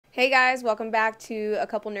Hey guys, welcome back to A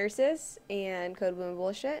Couple Nurses and Code Blue and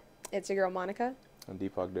Bullshit. It's your girl Monica. I'm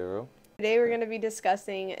Deepak Dero. Today we're going to be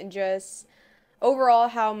discussing just overall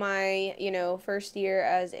how my, first year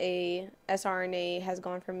as a SRNA has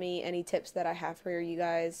gone for me, any tips that I have for you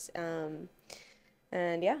guys. And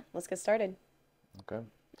yeah, let's get started. Okay.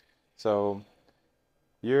 So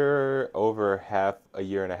you're over a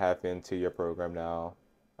year and a half into your program now.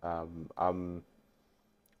 I'm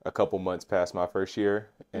a couple months past my first year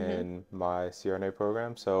Mm-hmm. in my CRNA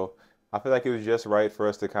program. So I feel like it was just right for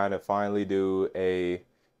us to kind of finally do a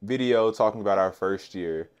video talking about our first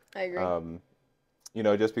year. I agree. Um,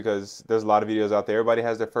 just because there's a lot of videos out there. Everybody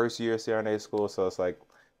has their first year of CRNA school, so it's like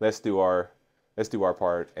let's do our let's do our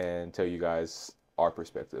part and tell you guys our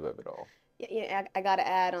perspective of it all. Yeah, I got to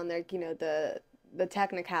add on there, the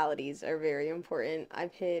technicalities are very important.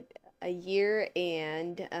 I've hit a year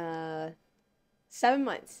and 7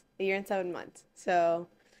 months, a year and 7 months. So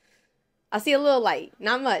I see a little light,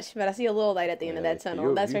 not much, but I see a little light at the end of Yeah, that tunnel.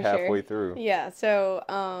 you That's you for sure. halfway through. Yeah. So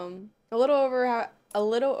a little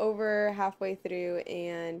over halfway through,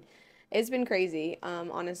 and it's been crazy.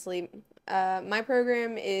 Honestly, my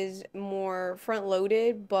program is more front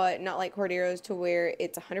loaded, but not like Cordero's to where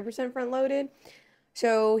it's 100% front loaded.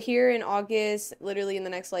 So here in August, literally in the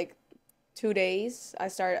next like 2 days, I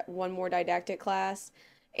start one more didactic class.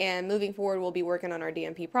 And moving forward, we'll be working on our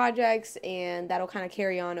DNP projects, and that'll kind of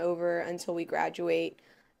carry on over until we graduate.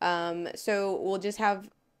 So we'll just have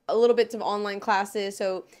a little bits of online classes.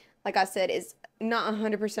 So, like I said, it's not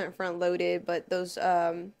 100% front loaded, but those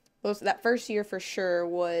that first year for sure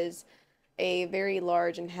was a very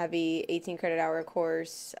large and heavy 18 credit hour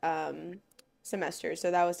course semester. So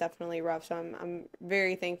that was definitely rough. So I'm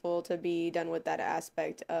very thankful to be done with that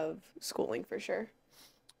aspect of schooling for sure.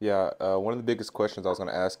 Yeah, one of the biggest questions I was going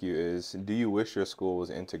to ask you is, do you wish your school was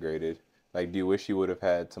integrated? Like, do you wish you would have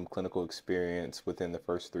had some clinical experience within the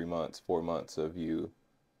first 3 months, 4 months of you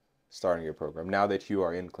starting your program, now that you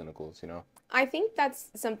are in clinicals? I think that's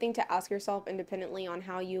something to ask yourself independently on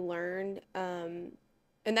how you learned. And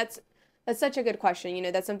that's such a good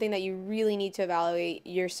question. That's something that you really need to evaluate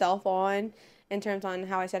yourself on in terms on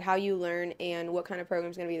how I said how you learn and what kind of program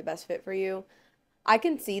is going to be the best fit for you. I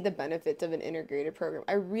can see the benefits of an integrated program.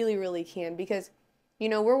 I really, really can because,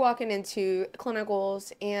 we're walking into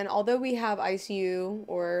clinicals, and although we have ICU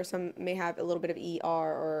or some may have a little bit of ER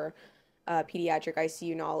or pediatric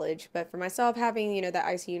ICU knowledge, but for myself, having, that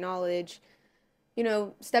ICU knowledge,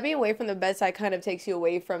 stepping away from the bedside kind of takes you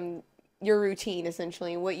away from your routine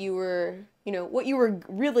essentially, what you were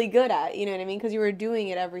really good at, you know what I mean? Because you were doing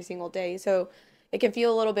it every single day. So it can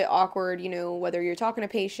feel a little bit awkward, whether you're talking to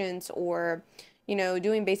patients or,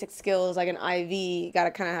 doing basic skills like an IV, you got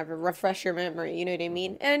to kind of have to refresh your memory, you know what I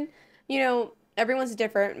mean? And, everyone's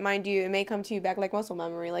different. Mind you, it may come to you back like muscle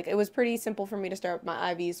memory. Like it was pretty simple for me to start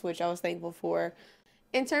my IVs, which I was thankful for.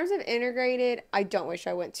 In terms of integrated, I don't wish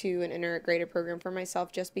I went to an integrated program for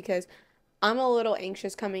myself just because I'm a little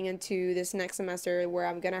anxious coming into this next semester where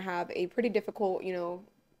I'm going to have a pretty difficult,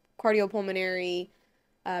 cardiopulmonary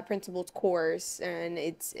principles course. And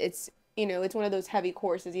it's one of those heavy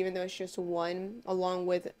courses, even though it's just one, along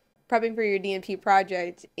with prepping for your DNP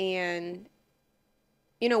project and,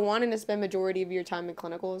 wanting to spend majority of your time in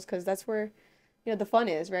clinicals because that's where, the fun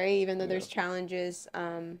is, right? Even though Yeah. there's challenges.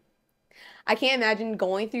 I can't imagine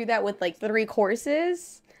going through that with like 3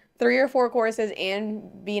 or 4 courses,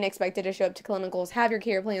 and being expected to show up to clinicals, have your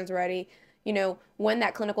care plans ready, when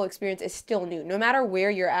that clinical experience is still new. No matter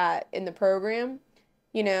where you're at in the program,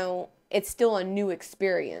 it's still a new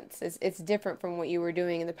experience. It's different from what you were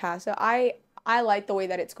doing in the past. So I like the way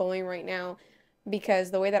that it's going right now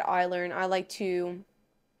because the way that I learn, I like to,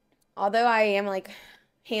 although I am like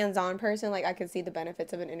hands-on person, like I can see the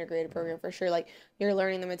benefits of an integrated program for sure. Like you're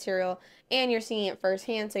learning the material and you're seeing it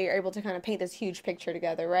firsthand, so you're able to kind of paint this huge picture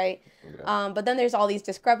together, right? Yeah. But then there's all these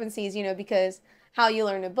discrepancies, because how you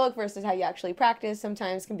learn a book versus how you actually practice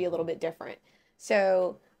sometimes can be a little bit different.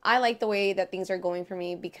 So I like the way that things are going for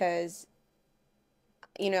me because,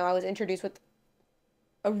 I was introduced with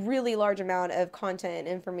a really large amount of content and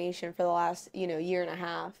information for the last, year and a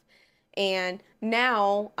half. And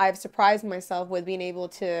now I've surprised myself with being able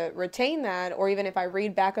to retain that, or even if I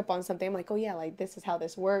read back up on something, I'm like, oh yeah, like this is how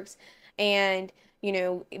this works. And,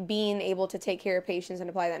 being able to take care of patients and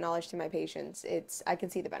apply that knowledge to my patients, I can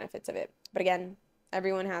see the benefits of it. But again,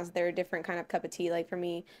 everyone has their different kind of cup of tea. Like for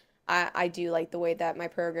me, I do like the way that my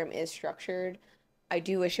program is structured. I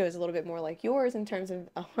do wish it was a little bit more like yours in terms of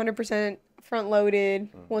 100% front loaded.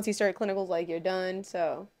 Mhm. Once you start clinicals, like you're done.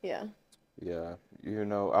 So yeah. Yeah,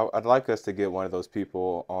 I'd like us to get one of those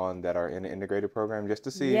people on that are in an integrated program just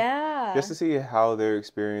Yeah. to see how their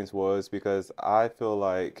experience was, because I feel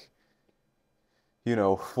like,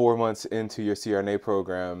 4 months into your CRNA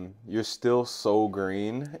program, you're still so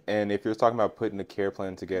green. And if you're talking about putting a care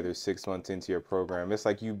plan together 6 months into your program, it's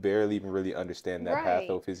like you barely even really understand that Right.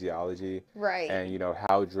 pathophysiology Right. and,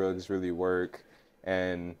 how drugs really work.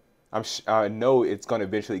 And I know it's going to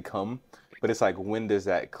eventually come, but it's like, when does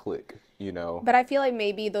that click, you know? But I feel like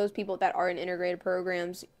maybe those people that are in integrated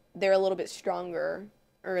programs, they're a little bit stronger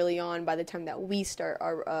early on by the time that we start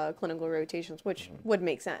our clinical rotations, which Mhm. would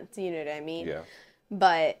make sense. You know what I mean? Yeah.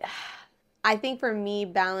 But I think for me,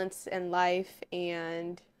 balance in life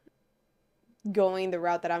and going the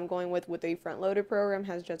route that I'm going with a front loaded program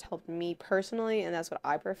has just helped me personally, and that's what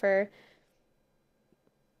I prefer.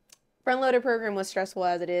 Front loaded program was stressful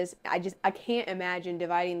as it is. I can't imagine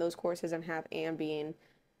dividing those courses in half and being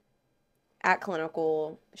at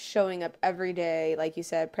clinical, showing up every day, like you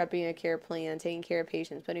said, prepping a care plan, taking care of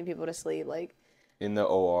patients, putting people to sleep, like In the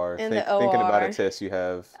OR, in the thinking about a OR. test you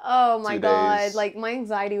have Oh my God, 2 days. like my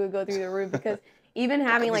anxiety would go through the roof because even I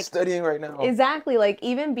having could be like studying right now. exactly like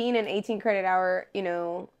even being an 18 credit hour,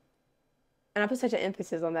 and I put such an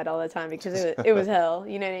emphasis on that all the time because it was hell,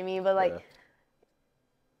 you know what I mean? But like Yeah.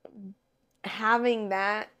 having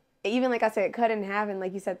that, even like I said, cut in half, and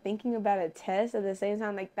like you said, thinking about a test at the same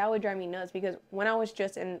time, like that would drive me nuts because when I was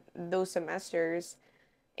just in those semesters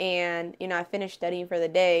and I finished studying for the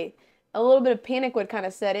day, a little bit of panic would kind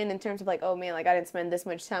of set in terms of like, oh man, like I didn't spend this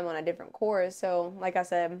much time on a different course. So like I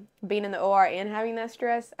said, being in the OR and having that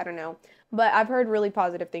stress, I don't know. But I've heard really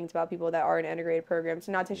positive things about people that are in integrated programs.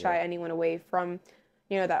 Not to Yeah. shy anyone away from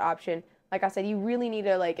that option. Like I said, you really need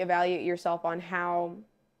to like evaluate yourself on how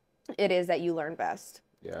it is that you learn best.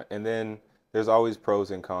 Yeah. And then there's always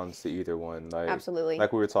pros and cons to either one. Absolutely.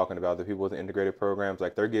 Like we were talking about, the people with the integrated programs,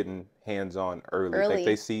 like they're getting hands-on early. Like they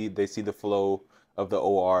Early see they see the flow of the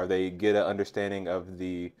OR. They get an understanding of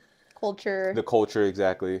culture, the culture,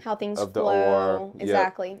 exactly, how things of the OR. flow. Yep.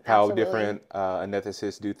 Exactly. How Absolutely. different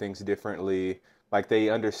anestheticists do things differently. Like they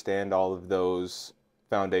understand all of those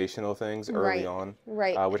foundational things early Right. on,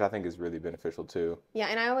 Right. which I think is really beneficial too. Yeah,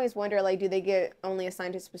 and I always wonder like do they get only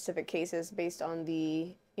assigned to specific cases based on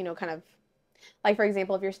the, kind of like for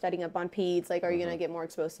example, if you're studying up on peds, like are you going Hmm. to get more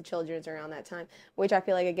exposed to children's around that time, which I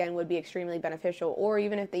feel like again would be extremely beneficial. Or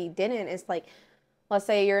even if they didn't, it's like let's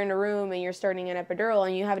say you're in a room and you're starting an epidural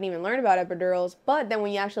and you haven't even learned about epidurals, but then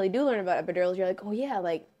when you actually do learn about epidurals, you're like, oh yeah,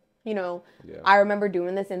 like, you know, Yeah. I remember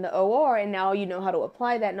doing this in the OR and now you know how to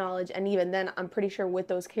apply that knowledge. And even then, I'm pretty sure with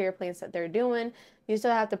those care plans that they're doing, you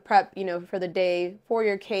still have to prep, for the day for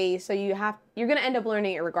your case. So you're going to end up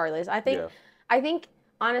learning it regardless. Yeah. I think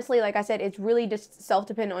honestly, like I said, it's really just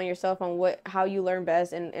self-dependent on yourself on how you learn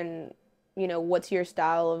best and what's your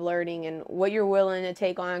style of learning and what you're willing to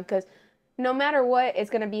take on. Because no matter what, it's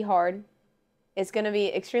going to be hard. It's going to be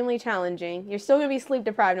extremely challenging. You're still going to be sleep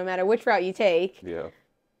deprived no matter which route you take. Yeah.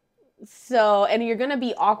 So, and you're going to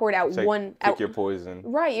be awkward at Take one pick at your poison.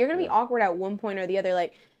 right, you're going to be Yeah. awkward at one point or the other.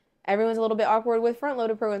 Like everyone's a little bit awkward with front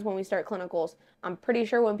loaded programs when we start clinicals. I'm pretty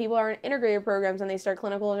sure when people are in integrated programs and they start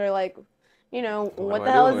clinicals, they're like, What am what I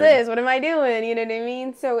the hell is doing? this? What am I doing? You know what I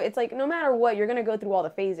mean? So it's like no matter what, you're going to go through all the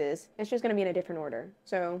phases. It's just going to be in a different order.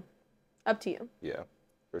 So, up to you. Yeah,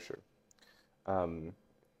 for sure. Um,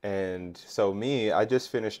 and so me, I just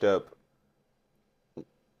finished up,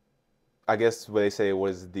 I guess what they say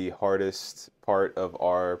was the hardest part of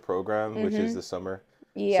our program, which is Mhm. the summer.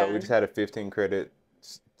 So we Yeah. just had a 15 credit,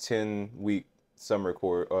 10-week summer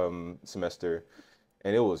core semester,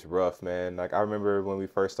 and it was rough, man. Like I remember when we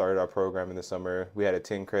first started our program in the summer, we had a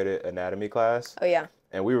 10 credit anatomy class, Oh yeah.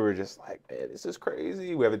 and we were just like, man, this is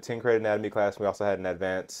crazy. We have a 10 credit anatomy class. We also had an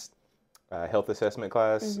advanced health assessment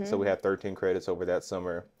class, so we Mhm. had 13 credits over that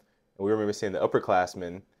summer. And we remember seeing the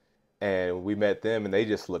upperclassmen, and we met them, and they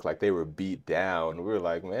just looked like they were beat down. We were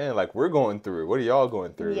like, man, like we're going through. What are y'all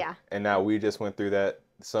going through? Yeah. And now we just went through that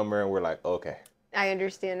summer, and we're like, okay, I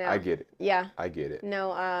understand I now. get it. Yeah. I get it.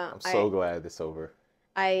 No, I'm so glad it's over.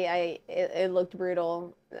 it looked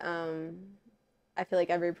brutal. Um, I feel like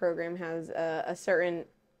every program has a certain,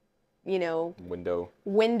 you know, Window.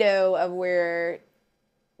 window of where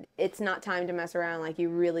it's not time to mess around. Like you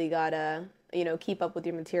really gotta, keep up with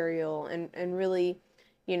your material and really,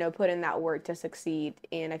 put in that work to succeed.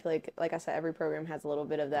 And I feel like I said, every program has a little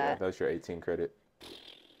bit of Yeah, that. that was your 18 credit.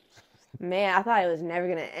 Man, I thought it was never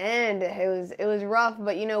gonna end. It was rough,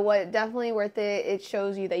 but you know what? Definitely worth it. It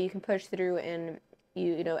shows you that you can push through, and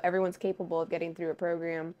everyone's capable of getting through a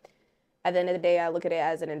program. At the end of the day, I look at it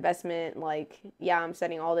as an investment. Like, yeah, I'm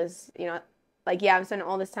studying all this. like, yeah, I'm spending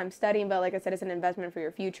all this time studying, but like I said, it's an investment for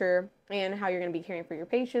your future and how you're going to be caring for your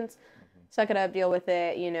patients. Suck it up, deal with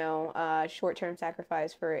it, you know, short-term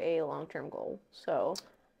sacrifice for a long-term goal. So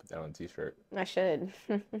Put that on a t-shirt. I should.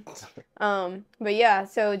 But yeah,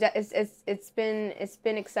 so it's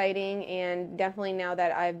been exciting, and definitely now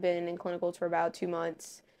that I've been in clinicals for about 2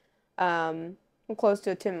 months, close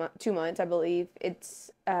to 2 months, I believe.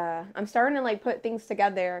 I'm starting to like put things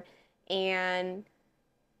together, and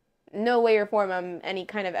no way or form I'm any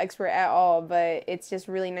kind of expert at all, but it's just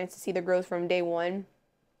really nice to see the growth from day one,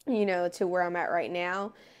 you know, to where I'm at right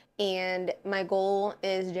now. And my goal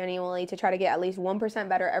is genuinely to try to get at least 1%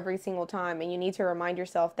 better every single time. And you need to remind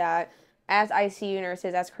yourself that as ICU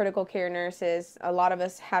nurses, as critical care nurses, a lot of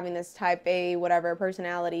us having this type A, whatever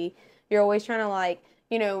personality, you're always trying to like,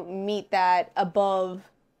 you know, meet that above,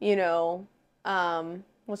 you know,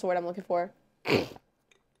 what's the word I'm looking for?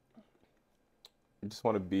 You just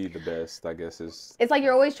want to be the best, I guess is. It's like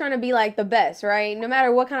you're always trying to be like the best, right? No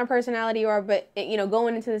matter what kind of personality you are, but you know,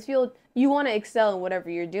 going into this field, you want to excel in whatever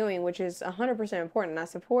you're doing, which is 100% important, and I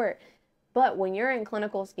support. But when you're in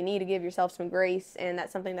clinicals, you need to give yourself some grace, and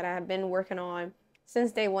that's something that I have been working on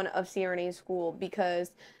since day one of CRNA school,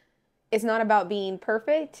 because it's not about being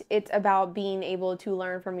perfect. It's about being able to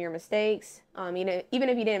learn from your mistakes. You know, even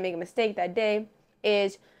if you didn't make a mistake that day,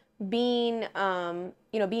 is being,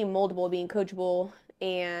 you know, being moldable, being coachable,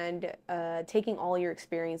 and taking all your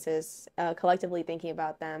experiences, collectively thinking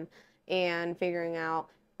about them, and figuring out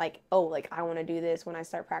like, oh, like I want to do this when I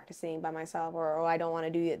start practicing by myself, or oh, I don't want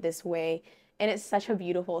to do it this way. And it's such a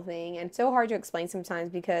beautiful thing, and so hard to explain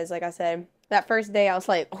sometimes because, like I said, that first day I was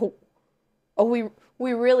like, oh,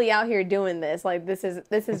 we really out here doing this. Like this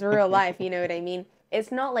is real life. You know what I mean?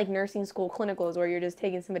 It's not like nursing school clinicals where you're just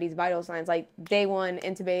taking somebody's vital signs. Like day one,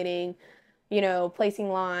 intubating, you know, placing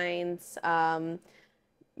lines,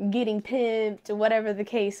 getting pimped, whatever the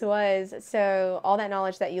case was. So all that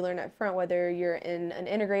knowledge that you learn up front, whether you're in an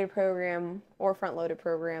integrated program or front-loaded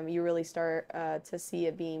program, you really start to see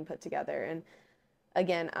it being put together. And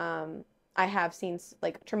again, I have seen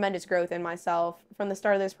like tremendous growth in myself from the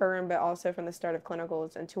start of this program, but also from the start of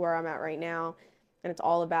clinicals and to where I'm at right now. And it's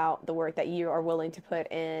all about the work that you are willing to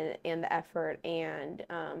put in and the effort, and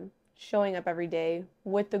showing up every day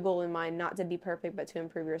with the goal in mind, not to be perfect, but to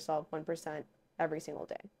improve yourself 1% every single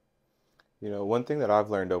day. You know, one thing that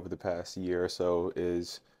I've learned over the past year or so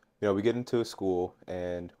is, you know, we get into a school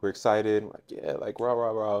and we're excited, like, yeah, like rah,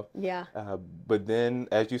 rah, rah. Yeah. But then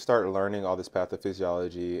as you start learning all this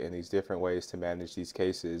pathophysiology and these different ways to manage these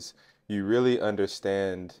cases, you really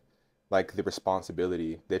understand like the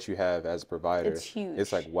responsibility that you have as a It's provider.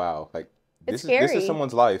 It's like, huge. wow, like It's this is scary.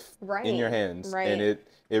 someone's life in your Right. hands, and Right.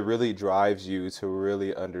 it really drives you to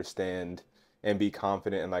really understand and be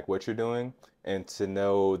confident in like what you're doing, and to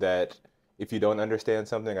know that if you don't understand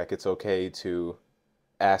something, like it's okay to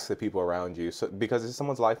ask the people around you. So because it's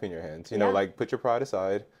someone's life in your hands, you know, Yeah. like put your pride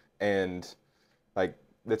aside and like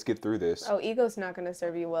let's get through this. Oh, ego's not going to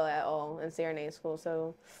serve you well at all in CRNA school.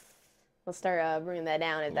 So we'll start bringing that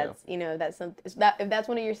down. If Yeah. that's, you know, that's some, that if that's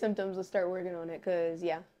one of your symptoms, let's start working on it. Cause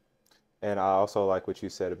yeah. And I also like what you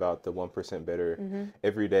said about the 1% better Mm-hmm.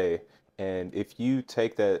 every day. And if you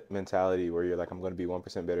take that mentality where you're like, I'm going to be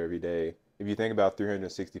 1% better every day, if you think about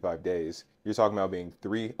 365 days, you're talking about being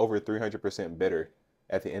over 300% better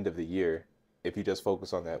at the end of the year if you just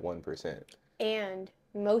focus on that 1%. And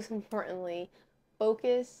most importantly,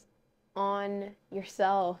 focus on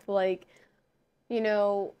yourself. Like, you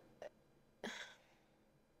know,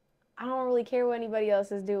 I don't really care what anybody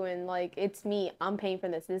else is doing. Like, it's me. I'm paying for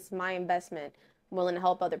this. This is my investment. I'm willing to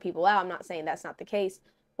help other people out. I'm not saying that's not the case.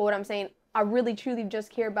 But what I'm saying, I really truly just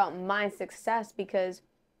care about my success, because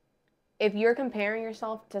if you're comparing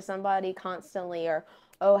yourself to somebody constantly, or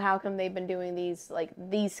oh, how come they've been doing these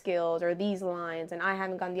skills or these lines and I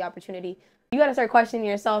haven't gotten the opportunity, you got to start questioning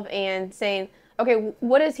yourself and saying, okay,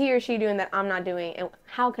 what is he or she doing that I'm not doing, and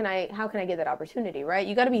how can I get that opportunity, right?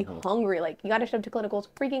 You got to be Hmm. hungry. Like, you got to show up to clinicals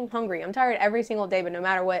freaking hungry. I'm tired every single day, but no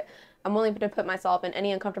matter what, I'm willing to put myself in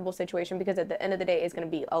any uncomfortable situation, because at the end of the day, it's going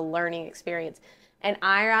to be a learning experience. And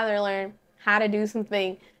I rather learn how to do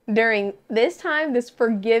something during this time, this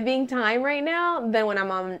forgiving time right now, than when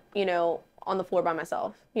I'm on, you know, on the floor by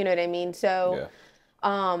myself. You know what I mean? So,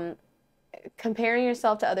 Yeah, um, comparing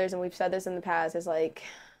yourself to others, and we've said this in the past, is like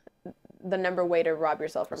the number way to rob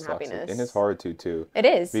yourself from it's toxic. And it's happiness. hard to too. It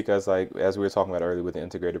is. Because like as we were talking about earlier with the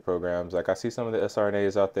integrated programs, like I see some of the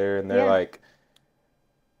SRNAs out there and they're Yeah. like,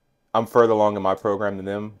 I'm further along in my program than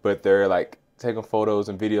them, but they're like taking photos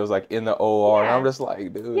and videos like in the OR, and I'm Yeah. just like, Yeah,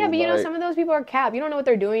 dude, but you know, like some of those people are capped. You don't know what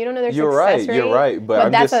they're doing. You don't know their you're success right, you're rate. right.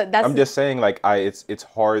 But But that's I'm just saying like it's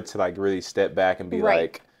hard to like really step back and be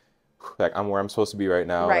right, like I'm where I'm supposed to be right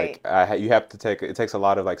now. right, Like you have to take it takes a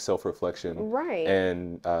lot of like self-reflection right.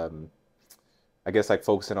 and I guess like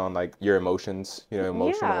focusing on like your emotions, you know,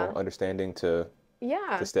 emotional Yeah, understanding to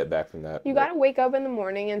yeah. step back from that. You got But to wake up in the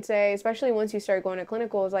morning and say, especially once you start going to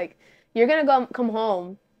clinicals, like you're gonna come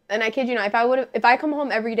home. And I kid you not, if I come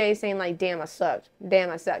home every day saying like, damn, I sucked, damn,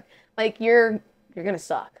 I sucked, like you're gonna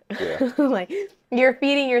suck. yeah. Like you're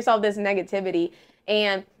feeding yourself this negativity.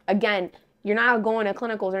 And again, you're not going to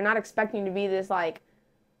clinicals. They're not expecting you to be this like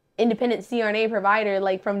independent CRNA provider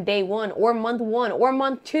like from day one or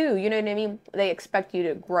month two. You know what I mean? They expect you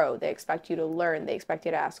to grow. They expect you to learn. They expect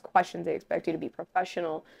you to ask questions. They expect you to be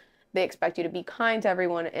professional. They expect you to be kind to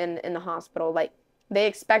everyone in the hospital. Like they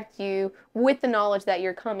expect you with the knowledge that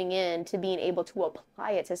you're coming in to being able to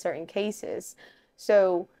apply it to certain cases.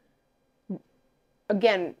 So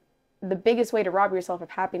again, the biggest way to rob yourself of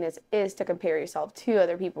happiness is to compare yourself to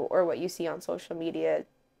other people or what you see on social media.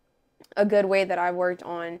 A good way that I've worked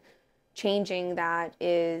on changing that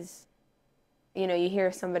is, you know, you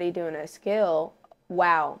hear somebody doing a skill.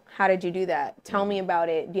 Wow, how did you do that? Tell me Hmm. about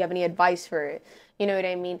it. Do you have any advice for it? You know what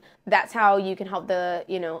I mean? That's how you can help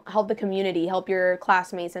help the community, help your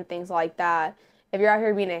classmates and things like that. If you're out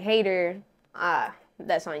here being a hater,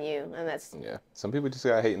 that's on you, and Yeah. Some people just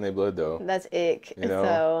got hate in their blood though. that's ick. You know,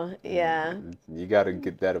 So yeah. you got to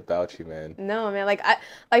get that about you, man. No, man. Like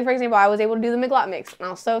for example, I was able to do the McLot mix, and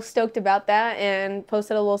I was so stoked about that, and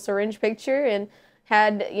posted a little syringe picture, and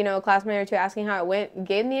had a classmate or two asking how it went.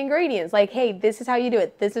 Gave them the ingredients, like, hey, this is how you do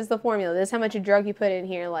it. This is the formula. This is how much drug you put in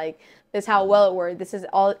here. Like, this is how Hmm. well it worked. This is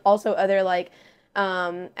also other like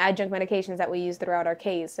adjunct medications that we use throughout our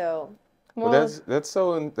case. So, Well, well, that's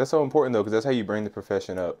so important though, because that's how you bring the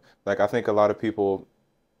profession up. Like I think a lot of people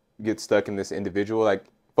get stuck in this individual, like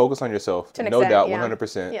focus on yourself, to an no extent, doubt, yeah,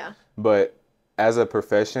 100%. yeah, But as a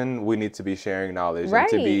profession, we need to be sharing knowledge and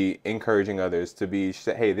to right. be encouraging others to be,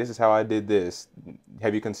 hey, this is how I did this.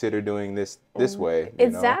 Have you considered doing this way, you know?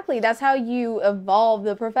 Exactly. That's how you evolve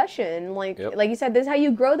the profession. Yep. Like you said, this is how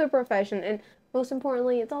you grow the profession. And most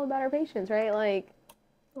importantly, it's all about our patients, right? Like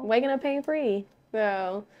waking up pain free.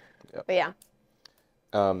 So, Yep. but yeah.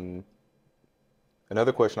 Um,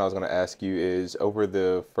 Another question I was going to ask you is over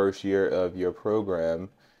the first year of your program,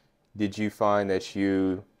 did you find that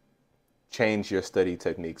you changed your study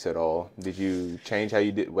techniques at all? Did you change how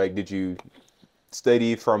you did, like, did you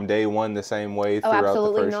study from day one the same way Oh, throughout the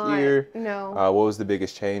absolutely first not. year? No. What was the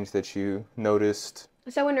biggest change that you noticed?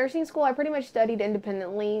 So in nursing school, I pretty much studied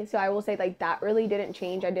independently. So I will say like that really didn't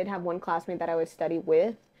change. I did have one classmate that I would study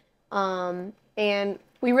with. And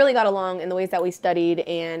we really got along in the ways that we studied,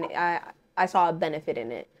 and I saw a benefit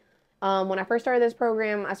in it. When I first started this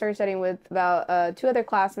program, I started studying with about two other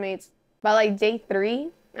classmates. By like day three,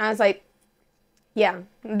 I was like, yeah,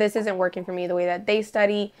 this isn't working for me. The way that they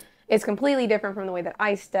study is completely different from the way that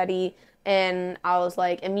I study. And I was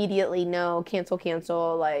like, immediately, no, cancel,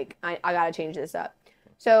 cancel. Like, I gotta change this up.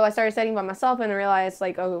 So I started studying by myself and realized,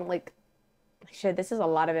 like, oh, like, shit, this is a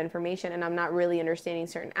lot of information and I'm not really understanding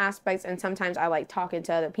certain aspects. And sometimes I like talking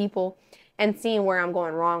to other people and seeing where I'm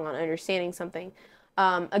going wrong on understanding something.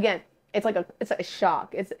 Again, it's a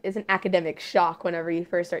shock. It's an academic shock whenever you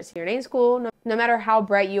first start CRNA school. No matter how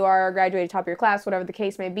bright you are, or graduated top of your class, whatever the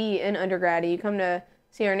case may be in undergrad, you come to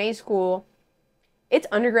CRNA school, it's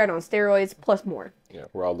undergrad on steroids plus more. Yeah,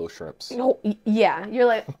 we're all little shrimps. Oh, yeah. You're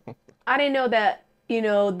like, I didn't know that,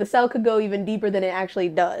 the cell could go even deeper than it actually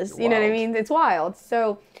does. You know what I Wild. mean? It's wild.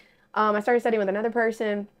 So I started studying with another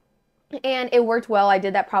person and it worked well. I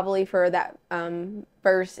did that probably for that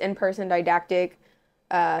first in-person didactic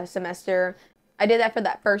semester. I did that for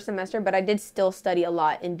that first semester, but I did still study a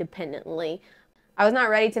lot independently. I was not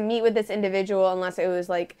ready to meet with this individual unless it was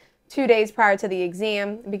like 2 days prior to the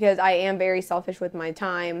exam because I am very selfish with my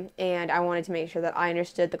time and I wanted to make sure that I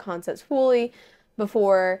understood the concepts fully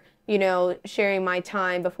before, sharing my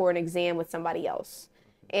time before an exam with somebody else.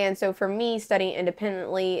 And so for me, studying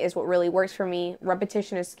independently is what really works for me.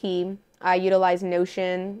 Repetition is key. I utilize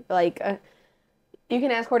Notion. You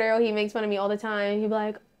can ask Cordero, he makes fun of me all the time. He'd be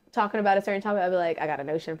like, talking about a certain topic, I'd be like, I got a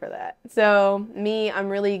Notion for that. So me, I'm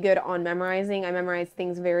really good on memorizing. I memorize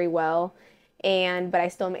things very well. But I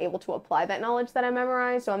still am able to apply that knowledge that I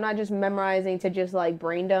memorized. So I'm not just memorizing to just like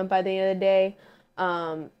brain dump by the end of the day.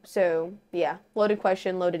 So yeah, loaded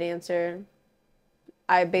question, loaded answer.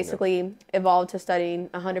 I Yeah. basically evolved to studying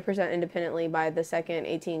 100% independently by the second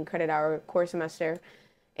 18 credit hour course semester.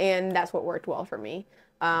 And that's what worked well for me.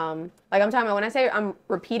 Like I'm talking about when I say I'm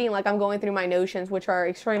repeating, like I'm going through my notions, which are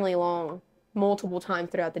extremely long, multiple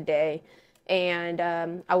times throughout the day, and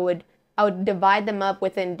I would divide them up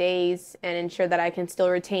within days and ensure that I can still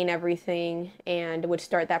retain everything, and would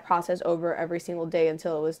start that process over every single day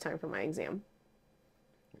until it was time for my exam.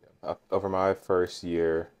 Over my first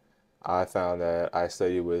year, I found that I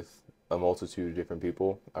studied with a multitude of different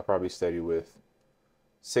people. I probably studied with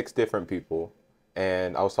 6 different people.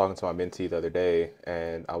 And I was talking to my mentee the other day,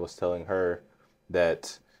 and I was telling her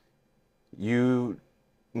that you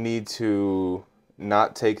need to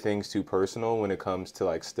not take things too personal when it comes to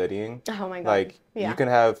like studying. Oh my God. Like you Yeah. can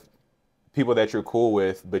have people that you're cool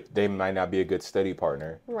with, but they might not be a good study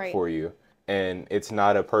partner Right. for you. And it's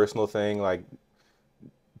not a personal thing. Like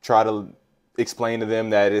try to explain to them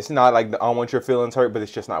that it's not like I don't want your feelings hurt, but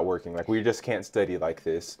it's just not working. Like we just can't study like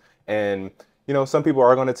this. And some people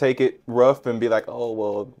are going to take it rough and be like, oh,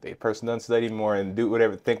 well, the person doesn't study more and do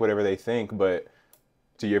whatever, think whatever they think. But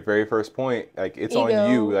to your very first point, like it's on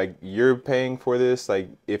you. Ego. Like you're paying for this. Like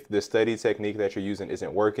if the study technique that you're using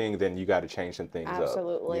isn't working, then you got to change some things up.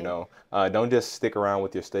 Absolutely. Don't just stick around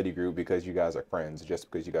with your study group because you guys are friends, just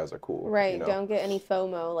because you guys are cool. Right. Don't get any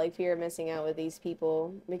FOMO, like fear of missing out with these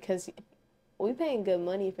people, because we paying good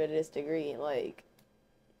money for this degree. Like,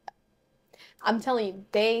 I'm telling you,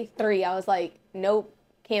 day 3, I was like, nope,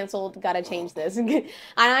 canceled, gotta change this. I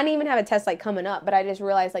didn't even have a test like coming up, but I just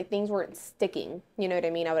realized like things weren't sticking. You know what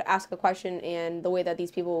I mean? I would ask a question, and the way that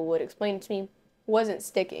these people would explain it to me wasn't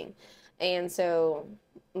sticking. And so,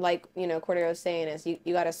 like, Cordero was saying, is you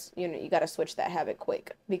gotta, you gotta switch that habit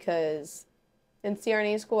quick, because in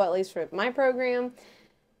CRNA school, at least for my program,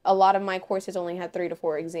 a lot of my courses only had 3 to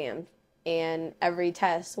 4 exams, and every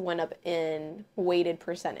test went up in weighted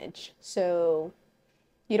percentage. So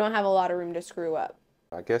you don't have a lot of room to screw up.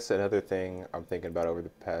 I guess another thing I'm thinking about over the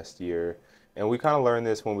past year, and we kind of learn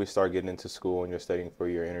this when we start getting into school and you're studying for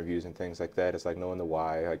your interviews and things like that, it's like knowing the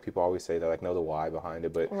why. Like people always say that, like know the why behind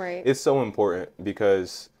it, but Right. it's so important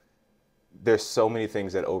because there's so many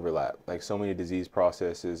things that overlap. Like so many disease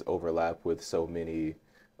processes overlap with so many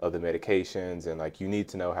of the medications, and like you need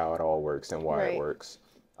to know how it all works and why it Right. works.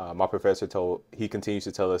 My professor he continues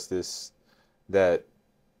to tell us this, that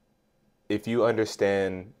if you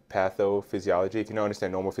understand pathophysiology, if you don't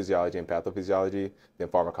understand normal physiology and pathophysiology, then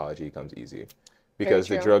pharmacology becomes easy. Very Because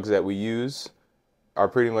the true. drugs that we use are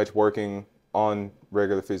pretty much working on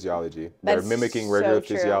regular physiology. They're That's mimicking so regular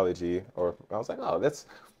true. physiology. Or I was like, oh, that's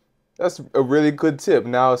a really good tip.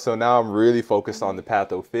 So now I'm really focused on the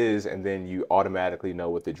pathophys, and then you automatically know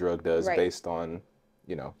what the drug does Right. based on,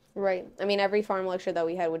 you know. Right. I mean, every pharm lecture that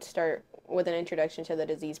we had would start with an introduction to the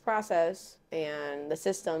disease process and the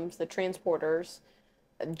systems, the transporters,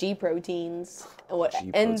 G proteins, what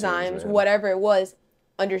G proteins, enzymes, man. whatever it was,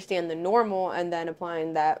 understand the normal, and then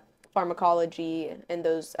applying that pharmacology and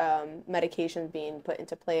those medications being put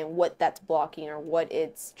into play, and what that's blocking or what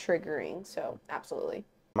it's triggering. So, absolutely.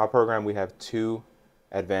 My program, we have 2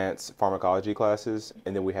 advanced pharmacology classes,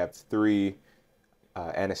 and then we have 3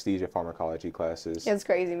 anesthesia pharmacology classes. It's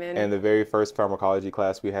crazy, man. And the very first pharmacology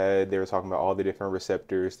class we had, they were talking about all the different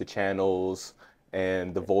receptors, the channels,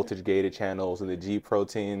 and the voltage gated channels, and the G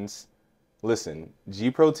proteins. Listen, G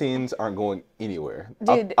proteins aren't going anywhere.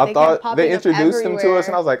 Dude, I they kept thought they popping up introduced them to us,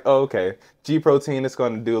 and I everywhere. was like, oh, okay. G protein is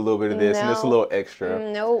going to do a little bit of this, and this a No, little extra.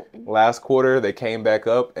 nope. Last quarter, they came back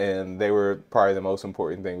up, and they were probably the most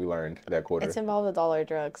important thing we learned that It's quarter. involved with all our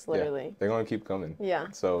drugs, Yeah, literally. they're going to keep coming. Yeah,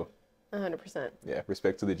 So, 100%. yeah,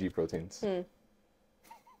 respect to the G proteins.